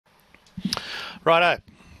Righto.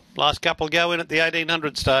 Last couple go in at the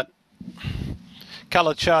 1800 start.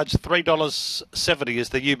 Colour Charge $3.70 is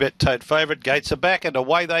the U-Bet Tote favourite. Gates are back and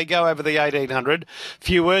away they go over the 1800.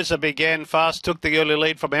 Fuerza began fast, took the early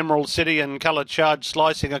lead from Emerald City, and Colour Charge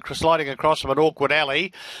sliding across from an awkward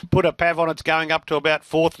alley. Put a Pav on, it's going up to about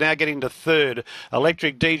fourth, now getting to third.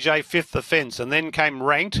 Electric DJ fifth the fence, and then came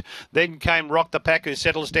Ranked. Then came Rock the Pack, who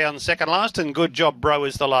settles down second last, and Good Job Bro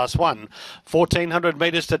is the last one. 1400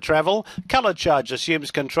 metres to travel. Colour Charge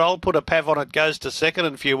assumes control. Put a Pav on, it goes to second,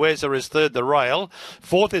 and Fuerza is third the rail.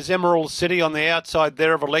 Fourth is Emerald City on the outside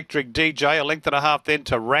there of Electric DJ, a length and a half then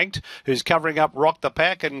to Ranked, who's covering up Rock the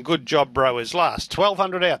Pack, and Good Job Bro is last.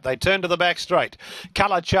 1200 out, they turn to the back straight.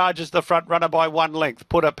 Colour Charge is the front runner by 1 length.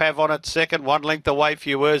 Put a Pav on it second, 1 length away,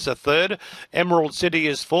 Fuerza third. Emerald City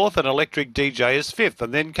is fourth, and Electric DJ is fifth.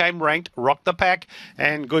 And then came Ranked, Rock the Pack,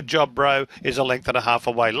 and Good Job Bro is a length and a half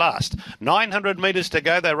away last. 900 metres to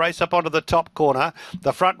go, they race up onto the top corner.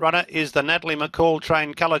 The front runner is the Natalie McCall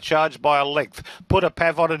train, Colour Charge by a length. Put a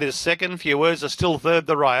Pav on it is second. Fuerza still third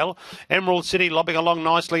the rail. Emerald City lobbing along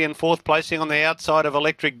nicely in fourth, placing on the outside of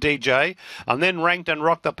Electric DJ. And then Ranked and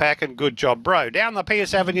Rock the Pack and Good Job Bro. Down the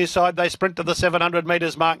Pierce Avenue side, they sprint to the 700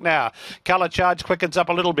 metres mark now. Colour Charge quickens up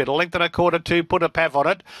a little bit. A length and a quarter to Put a Pav on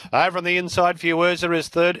it. Over on the inside, Fuerza is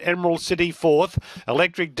third. Emerald City fourth.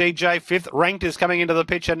 Electric DJ fifth. Ranked is coming into the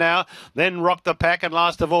picture now. Then Rock the Pack, and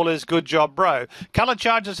last of all is Good Job Bro. Colour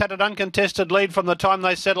Charge has had an uncontested lead from the time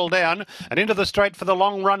they settle down, and into the straight for the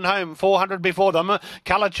long run home. 400 before them.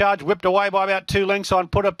 Colour Charge whipped away by about 2 lengths on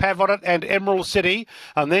Put a Pav on it and Emerald City,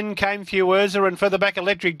 and then came Fuerza, and further back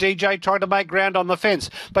Electric DJ trying to make ground on the fence,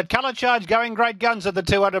 but Colour Charge going great guns at the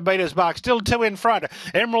 200 metres mark. Still 2 in front.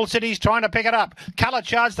 Emerald City's trying to pick it up. Colour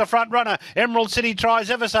Charge the front runner. Emerald City tries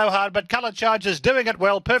ever so hard, but Colour Charge is doing it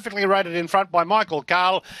well, perfectly rated in front by Michael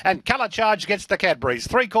Carl, and Colour Charge gets the Cadburys.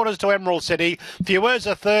 3/4 to Emerald City.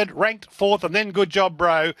 Fuerza third, Ranked fourth, and then Good Job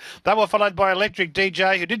Bro. They were followed by Electric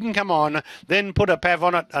DJ, who didn't come on, then Put a Pav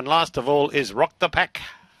on it, and last of all is Rock the Pack.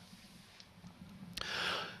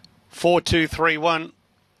 4-2-3-1.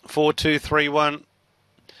 4-2-3-1.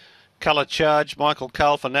 Colour Charge, Michael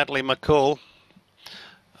Carl for Natalie McCall.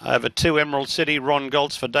 Over 2 Emerald City, Ron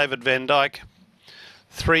Goltz for David Van Dyke.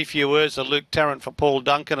 3 Fuerza, Luke Tarrant for Paul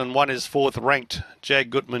Duncan, and 1 is fourth Ranked, Jag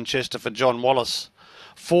Gutman Chester for John Wallace.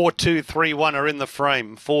 4-2-3-1 are in the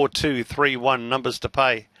frame. 4-2-3-1 numbers to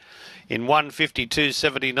pay. In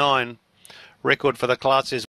 1:52.79, record for the class is